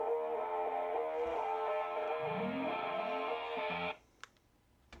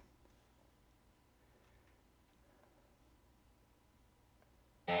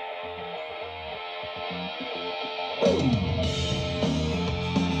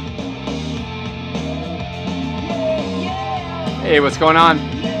Hey, what's going on?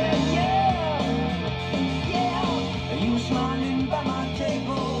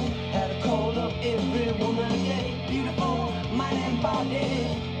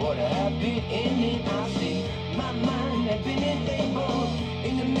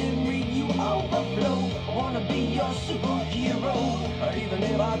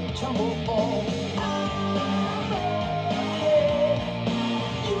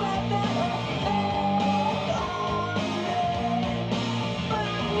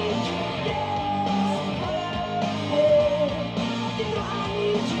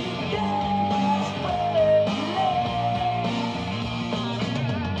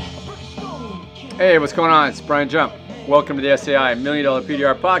 Hey, what's going on? It's Brian Jump. Welcome to the SAI $1 Million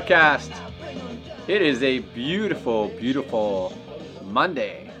PDR podcast. It is a beautiful, beautiful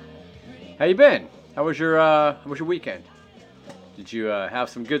Monday. How you been? How was your weekend? Did you have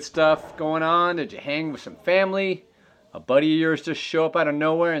some good stuff going on? Did you hang with some family? A buddy of yours just show up out of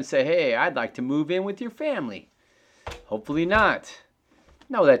nowhere and say, "Hey, I'd like to move in with your family." Hopefully not.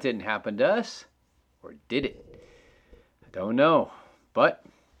 No, that didn't happen to us. Or did it? I don't know. But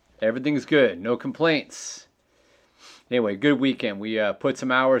everything's good. No complaints. Anyway, good weekend. We put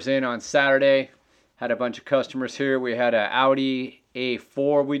some hours in on Saturday. Had a bunch of customers here. We had an Audi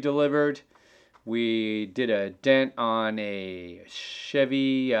A4 we delivered. We did a dent on a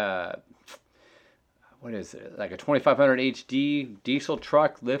Chevy, what is it? Like a 2500 HD diesel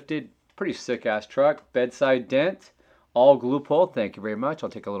truck, lifted. Pretty sick ass truck. Bedside dent. All glue pull. Thank you very much. I'll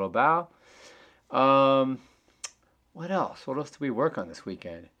take a little bow. What else? What else did we work on this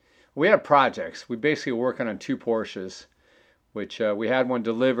weekend? We had projects. We basically were working on 2 Porsches, which we had one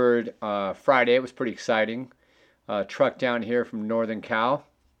delivered Friday. It was pretty exciting. Truck down here from Northern Cal.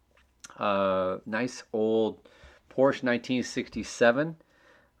 Nice old Porsche 1967.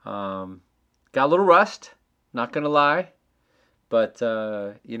 Got a little rust, not going to lie. But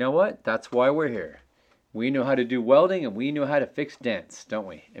you know what? That's why we're here. We know how to do welding and we know how to fix dents, don't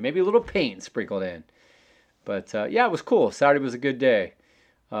we? And maybe a little paint sprinkled in. But yeah, it was cool. Saturday was a good day.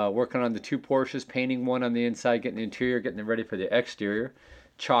 Working on the 2 Porsches, painting one on the inside, getting the interior, getting it ready for the exterior.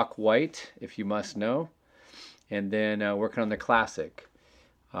 Chalk white, if you must know. And then working on the Classic.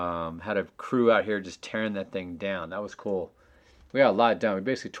 Had a crew out here just tearing that thing down. That was cool. We got a lot done. We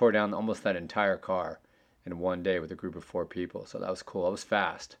basically tore down almost that entire car in one day with a group of 4 people. So that was cool. It was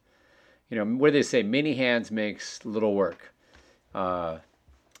fast. You know, what do they say? Many hands makes little work. And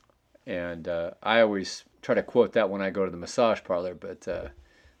I always try to quote that when I go to the massage parlor, but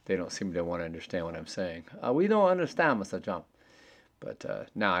they don't seem to want to understand what I'm saying. We don't understand, Mr. Jump. But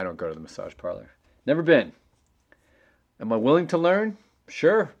now I don't go to the massage parlor. Never been. Am I willing to learn?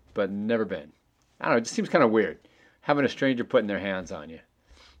 Sure, but never been. I don't know. It just seems kind of weird having a stranger putting their hands on you.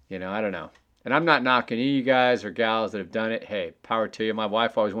 You know, I don't know. And I'm not knocking any of you guys or gals that have done it. Hey, power to you. My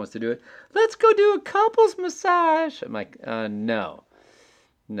wife always wants to do it. Let's go do a couples massage. I'm like, no.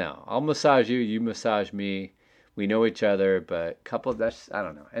 No, I'll massage you. You massage me. We know each other, but couple, I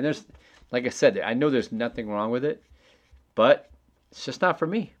don't know. And there's, like I said, I know there's nothing wrong with it, but it's just not for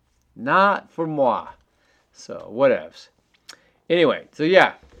me. Not for moi. So, whatevs. Anyway, so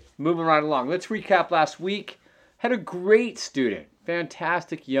yeah, moving right along. Let's recap last week. Had a great student.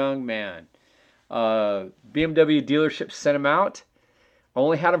 Fantastic young man. BMW dealership sent him out.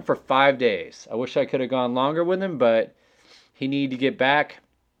 Only had him for 5 days. I wish I could have gone longer with him, but he needed to get back.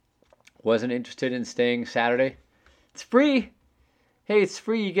 Wasn't interested in staying Saturday. It's free. Hey, it's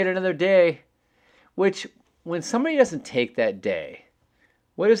free. You get another day. Which, when somebody doesn't take that day,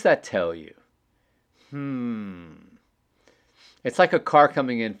 what does that tell you? It's like a car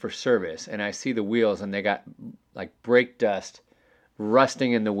coming in for service, and I see the wheels, and they got like brake dust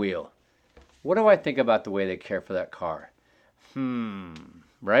rusting in the wheel. What do I think about the way they care for that car?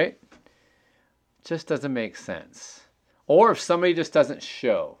 Right? Just doesn't make sense. Or if somebody just doesn't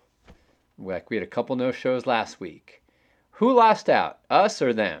show. Like we had a couple no-shows last week. Who lost out? Us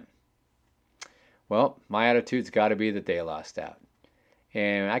or them? Well, my attitude's got to be that they lost out.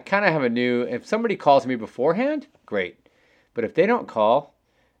 And I kind of have if somebody calls me beforehand, great. But if they don't call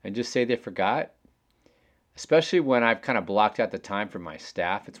and just say they forgot, especially when I've kind of blocked out the time for my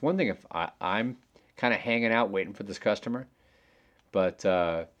staff, it's one thing if I'm kind of hanging out waiting for this customer. But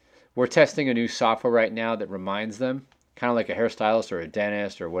we're testing a new software right now that reminds them, kind of like a hairstylist or a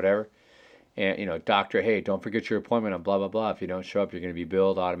dentist or whatever. And, you know, doctor, hey, don't forget your appointment on blah, blah, blah. If you don't show up, you're going to be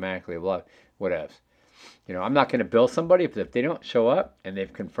billed automatically, blah, whatever. You know, I'm not going to bill somebody if they don't show up and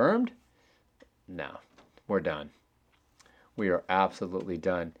they've confirmed. No, we're done. We are absolutely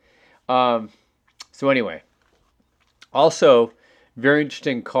done. So anyway, also, very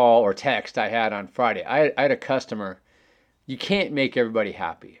interesting call or text I had on Friday. I had a customer you can't make everybody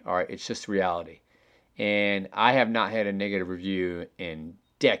happy. All right, it's just reality. And I have not had a negative review in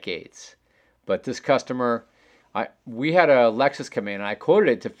decades. But this customer, we had a Lexus come in, and I quoted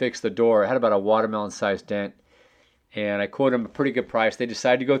it to fix the door. It had about a watermelon-sized dent, and I quoted them a pretty good price. They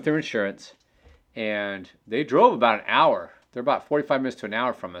decided to go through insurance, and they drove about an hour. They're about 45 minutes to an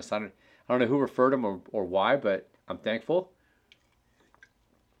hour from us. I don't know who referred them or why, but I'm thankful.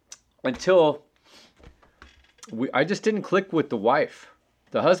 Until I just didn't click with the wife.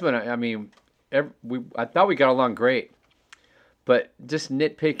 The husband, I thought we got along great. But just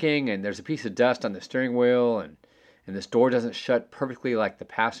nitpicking, and there's a piece of dust on the steering wheel, and this door doesn't shut perfectly like the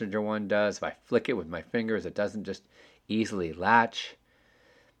passenger one does. If I flick it with my fingers, it doesn't just easily latch.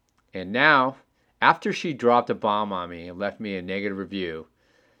 And now, after she dropped a bomb on me and left me a negative review,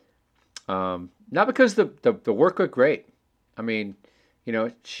 not because the work looked great. I mean,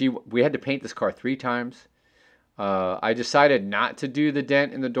 we had to paint this car 3 times. I decided not to do the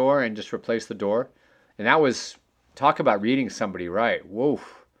dent in the door and just replace the door. And that was, talk about reading somebody right. Whoa.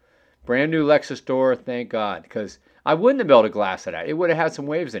 Brand new Lexus door, thank God. Because I wouldn't have been able to glass it out. It would have had some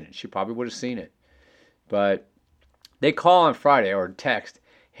waves in it. She probably would have seen it. But they call on Friday or text,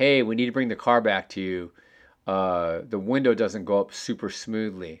 hey, we need to bring the car back to you. The window doesn't go up super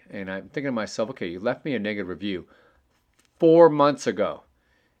smoothly. And I'm thinking to myself, okay, you left me a negative review 4 months ago.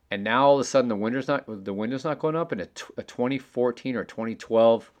 And now all of a sudden the window's not going up in a 2014 or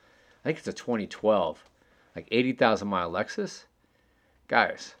 2012. I think it's a 2012. Like 80,000 mile Lexus.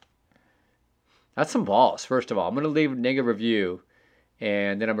 Guys, that's some balls. First of all, I'm going to leave a negative review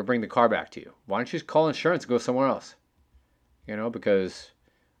and then I'm going to bring the car back to you. Why don't you just call insurance and go somewhere else? Because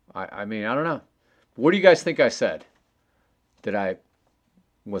I don't know. What do you guys think I said?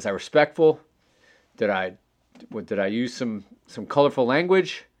 Was I respectful? Did I use some colorful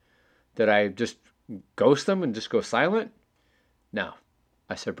language? Did I just ghost them and just go silent? No.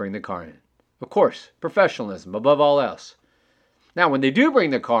 I said bring the car in. Of course, professionalism above all else. Now, when they do bring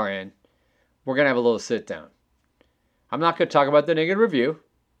the car in, we're going to have a little sit down. I'm not going to talk about the negative review.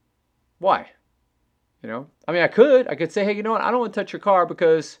 Why? I could say, hey, you know what? I don't want to touch your car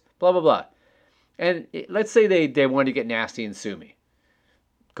because blah, blah, blah. And let's say they wanted to get nasty and sue me.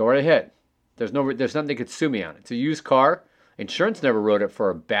 Go right ahead. There's nothing they could sue me on. It's a used car. Insurance never wrote it for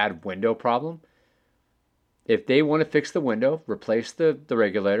a bad window problem. If they want to fix the window, replace the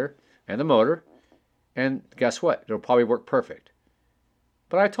regulator and the motor, and guess what? It'll probably work perfect.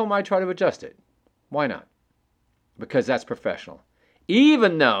 But I told them I'd try to adjust it. Why not? Because that's professional.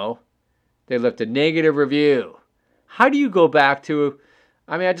 Even though they left a negative review. How do you go back to,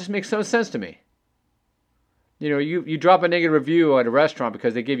 it just makes no sense to me. You drop a negative review at a restaurant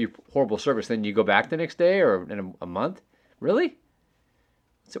because they give you horrible service, then you go back the next day or in a month? Really?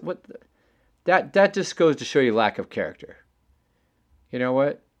 So that just goes to show you lack of character. You know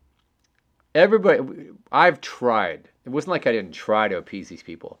what? I've tried. It wasn't like I didn't try to appease these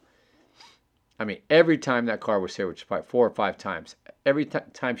people. Every time that car was here, which was probably 4 or 5 times, every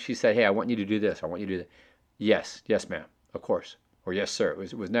time she said, hey, I want you to do this, I want you to do that. Yes, ma'am, of course. Or yes, sir.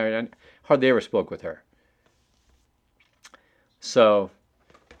 It was never, I hardly ever spoke with her. So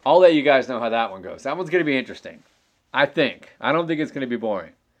I'll let you guys know how that one goes. That one's going to be interesting. I don't think it's going to be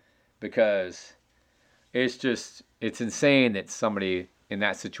boring because it's insane that somebody in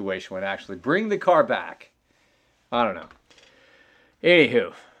that situation would actually bring the car back. I don't know.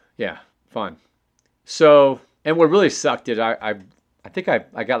 Anywho, yeah, fun. So, and what really sucked is I think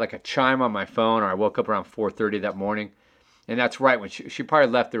I got like a chime on my phone, or I woke up around 4:30 that morning. And that's right, when she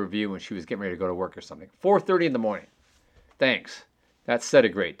probably left the review when she was getting ready to go to work or something. 4:30 in the morning. Thanks. That set a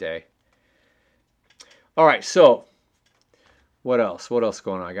great day. All right, so what else? What else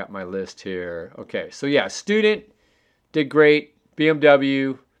going on? I got my list here. Okay, so yeah, student did great.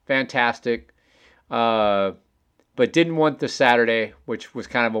 BMW, fantastic. But didn't want the Saturday, which was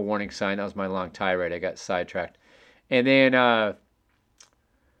kind of a warning sign. That was my long tirade. I got sidetracked. And then I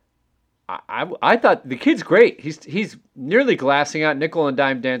thought the kid's great. He's nearly glassing out nickel and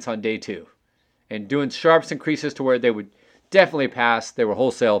dime dents on day 2 and doing sharps and creases to where they would definitely pass. They were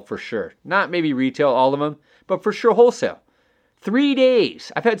wholesale for sure. Not maybe retail, all of them, but for sure wholesale. 3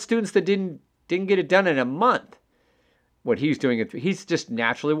 days. I've had students that didn't get it done in a month. What he's doing, he's just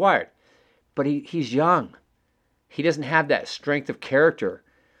naturally wired. But he's young. He doesn't have that strength of character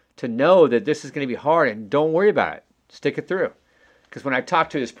to know that this is going to be hard, and don't worry about it. Stick it through. Because when I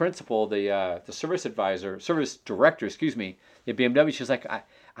talked to his principal, the service director, at BMW, she was like, I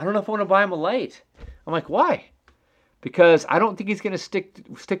don't know if I want to buy him a light. I'm like, why? Because I don't think he's going to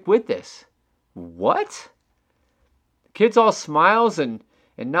stick with this. What? The kid's all smiles and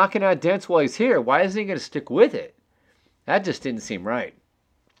knocking out dents while he's here. Why isn't he going to stick with it? That just didn't seem right.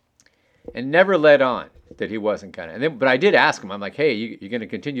 And never led on that he wasn't gonna. But I did ask him. I'm like, hey, you going to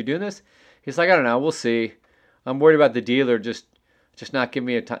continue doing this? He's like, I don't know. We'll see. I'm worried about the dealer just not giving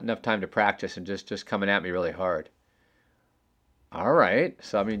me enough time to practice and just coming at me really hard. All right.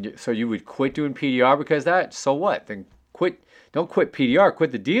 So I mean, so you would quit doing PDR because of that? So what? Then quit. Don't quit PDR.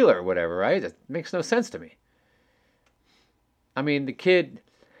 Quit the dealer or whatever, right? That makes no sense to me. I mean, the kid,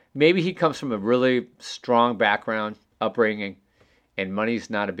 maybe he comes from a really strong background, upbringing, and money's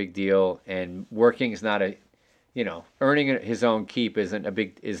not a big deal, and working is not earning his own keep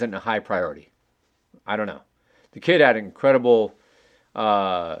isn't a high priority. I don't know. The kid had incredible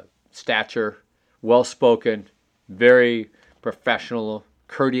stature, well spoken, very professional,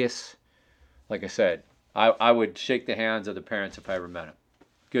 courteous. Like I said, I would shake the hands of the parents if I ever met him.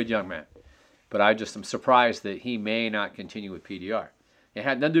 Good young man. But I just am surprised that he may not continue with PDR. It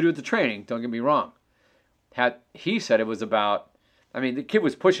had nothing to do with the training, don't get me wrong. He said it was about, I mean, the kid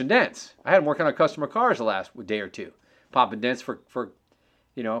was pushing dents. I had him working on customer cars the last day or two, popping dents for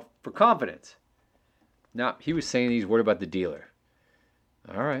confidence. Now, he was saying he's worried about the dealer.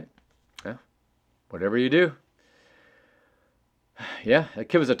 All right. Yeah. Whatever you do. Yeah, that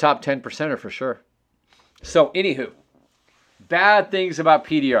kid was a top 10%er for sure. So, anywho, bad things about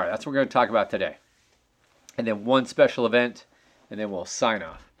PDR. That's what we're going to talk about today. And then one special event, and then we'll sign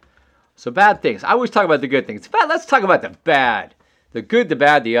off. So, bad things. I always talk about the good things. Let's talk about the bad. The good, the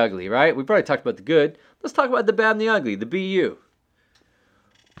bad, the ugly, right? We've already talked about the good. Let's talk about the bad and the ugly, the BU.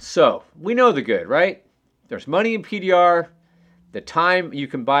 So, we know the good, right? There's money in PDR, the time you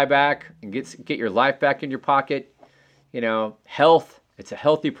can buy back and get your life back in your pocket, health, it's a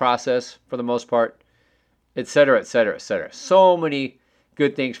healthy process for the most part, et cetera, et cetera, et cetera. So many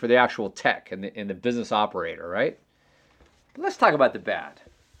good things for the actual tech and the business operator, right? But let's talk about the bad,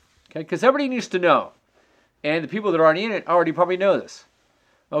 okay? Because everybody needs to know, and the people that are already in it already probably know this.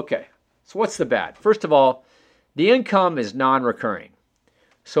 Okay, so what's the bad? First of all, the income is non-recurring.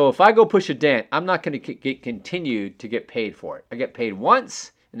 So if I go push a dent, I'm not going to get continued to get paid for it. I get paid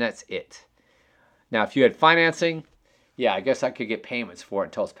once, and that's it. Now, if you had financing, yeah, I guess I could get payments for it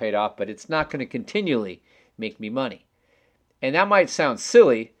until it's paid off, but it's not going to continually make me money. And that might sound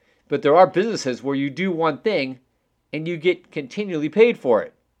silly, but there are businesses where you do one thing, and you get continually paid for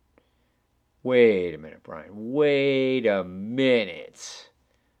it. Wait a minute, Brian. Wait a minute.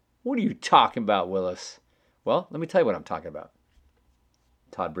 What are you talking about, Willis? Well, let me tell you what I'm talking about.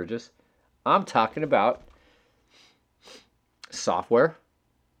 Todd Bridges. I'm talking about software.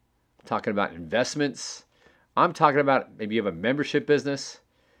 I'm talking about investments. I'm talking about maybe you have a membership business,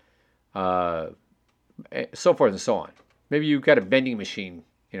 so forth and so on. Maybe you've got a vending machine,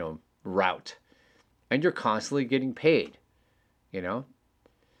 route, and you're constantly getting paid. PDR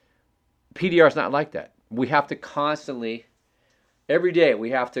is not like that. We have to constantly, every day,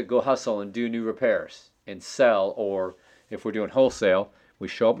 we have to go hustle and do new repairs and sell, or if we're doing wholesale, we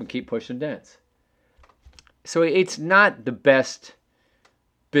show up and keep pushing dents. So it's not the best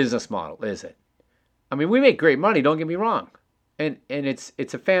business model, is it? I mean, we make great money, don't get me wrong. And it's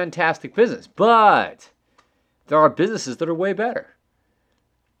a fantastic business. But there are businesses that are way better.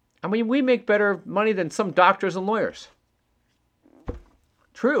 I mean, we make better money than some doctors and lawyers.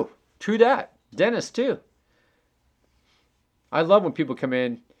 True that. Dentists too. I love when people come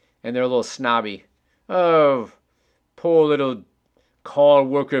in and they're a little snobby. Oh, poor little call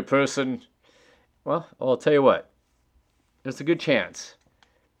worker person. Well, I'll tell you what. There's a good chance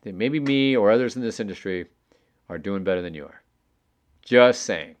that maybe me or others in this industry are doing better than you are. Just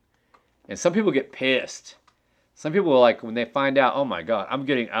saying. And some people get pissed. Some people are like, when they find out, oh my God, I'm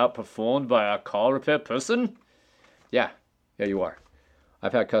getting outperformed by a call repair person. Yeah, you are.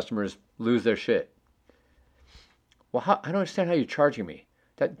 I've had customers lose their shit. Well, I don't understand how you're charging me.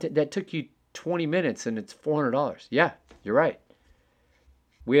 That took you 20 minutes and it's $400. Yeah, you're right.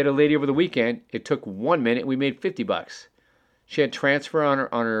 We had a lady over the weekend. It took 1 minute. We made $50. She had transfer on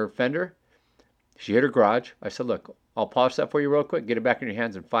her fender. She hit her garage. I said, look, I'll polish that for you real quick. Get it back in your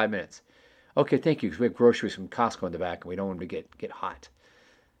hands in 5 minutes. Okay, thank you, because we have groceries from Costco in the back, and we don't want them to get hot.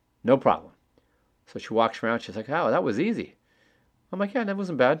 No problem. So she walks around. She's like, oh, that was easy. I'm like, yeah, that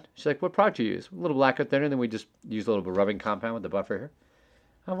wasn't bad. She's like, what product do you use? A little lacquer thinner, and then we just use a little bit of rubbing compound with the buffer here.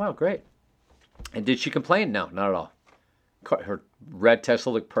 Oh, wow, great. And did she complain? No, not at all. Her red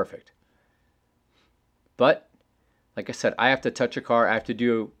Tesla looked perfect. But, like I said, I have to touch a car. I have to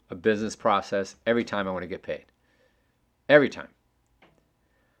do a business process every time I want to get paid. Every time.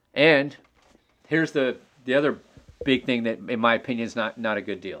 And here's the other big thing that, in my opinion, is not a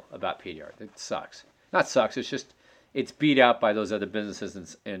good deal about PDR. It sucks. Not sucks. It's just, it's beat out by those other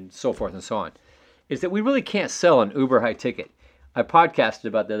businesses and so forth and so on. is that we really can't sell an uber high ticket. I podcasted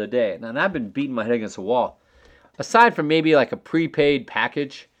about the other day, and I've been beating my head against the wall. Aside from maybe like a prepaid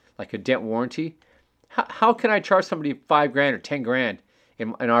package, like a dent warranty, how can I charge somebody $5,000 or $10,000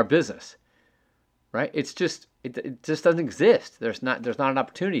 in our business? Right? It just doesn't exist. There's not an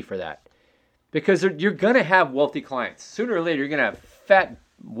opportunity for that, because you're gonna have wealthy clients sooner or later. You're gonna have fat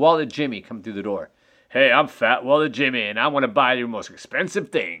wallet Jimmy come through the door. Hey, I'm fat wallet Jimmy, and I want to buy your most expensive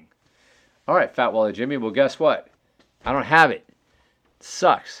thing. All right, fat wallet Jimmy. Well, guess what? I don't have it. It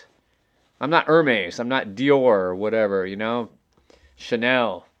sucks. I'm not Hermes. I'm not Dior or whatever.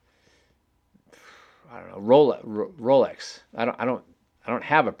 Chanel. I don't know, Rolex. I don't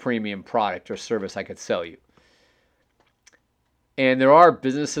have a premium product or service I could sell you. And there are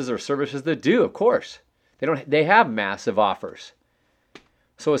businesses or services that do, of course. They have massive offers.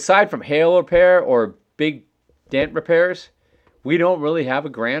 So aside from hail repair or big dent repairs, we don't really have a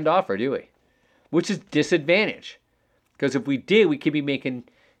grand offer, do we? Which is disadvantage. Because if we did, we could be making,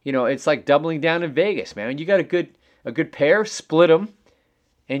 it's like doubling down in Vegas, man. You got a good pair, split them,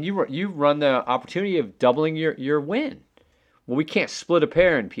 and you run the opportunity of doubling your win. Well, we can't split a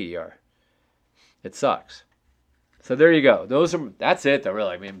pair in PDR. It sucks. So there you go. That's it though,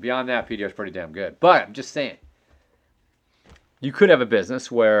 really. I mean, beyond that, PDR is pretty damn good. But I'm just saying, you could have a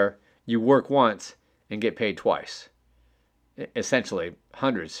business where you work once and get paid twice. Essentially,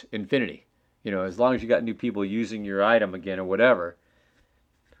 hundreds, infinity. As long as you got new people using your item again or whatever.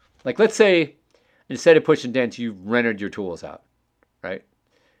 Like, let's say, instead of pushing dents, you rented your tools out, right?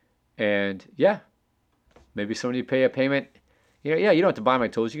 And yeah, maybe somebody pay a payment. You don't have to buy my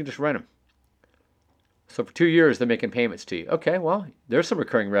tools. You can just rent them. So for 2 years, they're making payments to you. Okay, well, there's some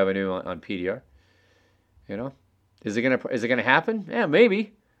recurring revenue on PDR. Is it gonna happen? Yeah,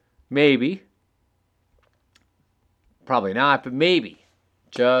 maybe. Probably not, but maybe.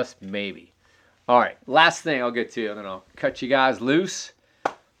 Just maybe. All right, last thing I'll get to, and then I'll cut you guys loose,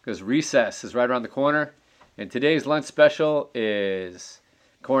 because recess is right around the corner. And today's lunch special is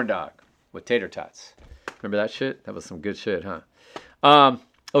corn dog with tater tots. Remember that shit? That was some good shit, huh?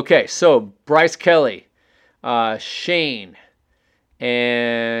 Okay, so Bryce Kelly, Shane,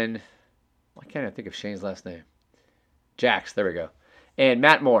 and why can't I think of Shane's last name? Jax, there we go. And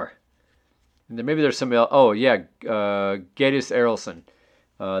Matt Moore. And then maybe there's somebody else. Oh, yeah, Geddes Erelson,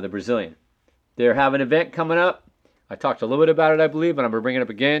 the Brazilian. They have an event coming up. I talked a little bit about it, I believe, but I'm going to bring it up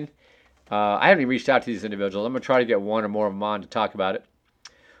again. I haven't even reached out to these individuals. I'm going to try to get one or more of them on to talk about it.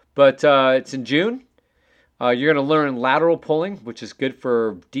 But it's in June. You're going to learn lateral pulling, which is good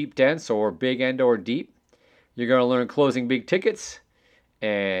for deep dents or big end or deep. You're going to learn closing big tickets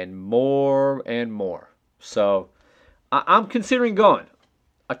and more and more. So I'm considering going.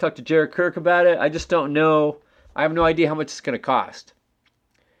 I talked to Jared Kirk about it. I just don't know. I have no idea how much it's going to cost.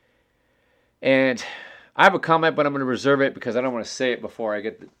 And I have a comment, but I'm going to reserve it because I don't want to say it before I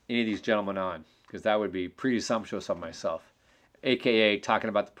get any of these gentlemen on, because that would be presumptuous of myself, a.k.a. talking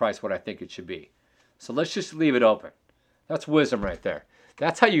about the price, what I think it should be. So let's just leave it open. That's wisdom right there.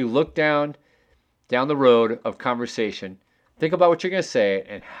 That's how you look down the road of conversation. Think about what you're going to say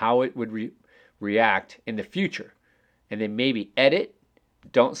and how it would react in the future. And then maybe edit,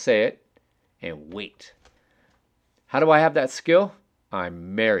 don't say it, and wait. How do I have that skill?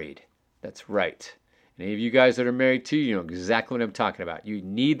 I'm married. That's right. And any of you guys that are married too, you know exactly what I'm talking about. You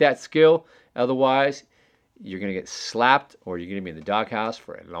need that skill. Otherwise, you're going to get slapped or you're going to be in the doghouse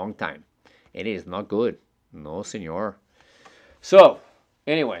for a long time. It is not good. No, senor. So,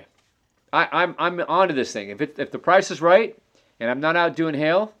 anyway, I'm onto this thing. If the price is right and I'm not out doing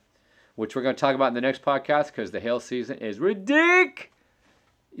hail, which we're going to talk about in the next podcast because the hail season is ridiculous.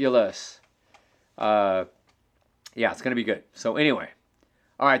 Yeah, it's going to be good. So anyway,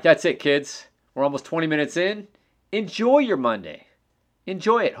 all right, that's it, kids. We're almost 20 minutes in. Enjoy your Monday.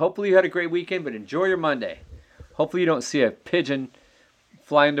 Enjoy it. Hopefully you had a great weekend, but enjoy your Monday. Hopefully you don't see a pigeon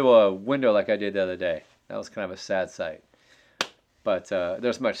fly into a window like I did the other day. That was kind of a sad sight. But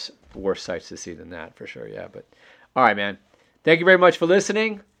there's much worse sights to see than that, for sure, yeah. But all right, man. Thank you very much for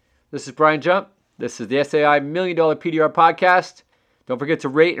listening. This is Brian Jump. This is the SAI $1 Million PDR podcast. Don't forget to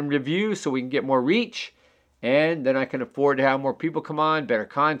rate and review so we can get more reach. And then I can afford to have more people come on, better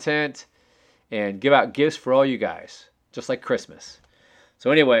content, and give out gifts for all you guys, just like Christmas.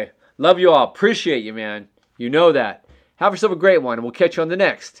 So anyway, love you all. Appreciate you, man. You know that. Have yourself a great one, and we'll catch you on the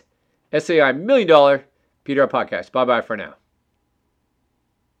next SAI $1 Million PDR podcast. Bye-bye for now.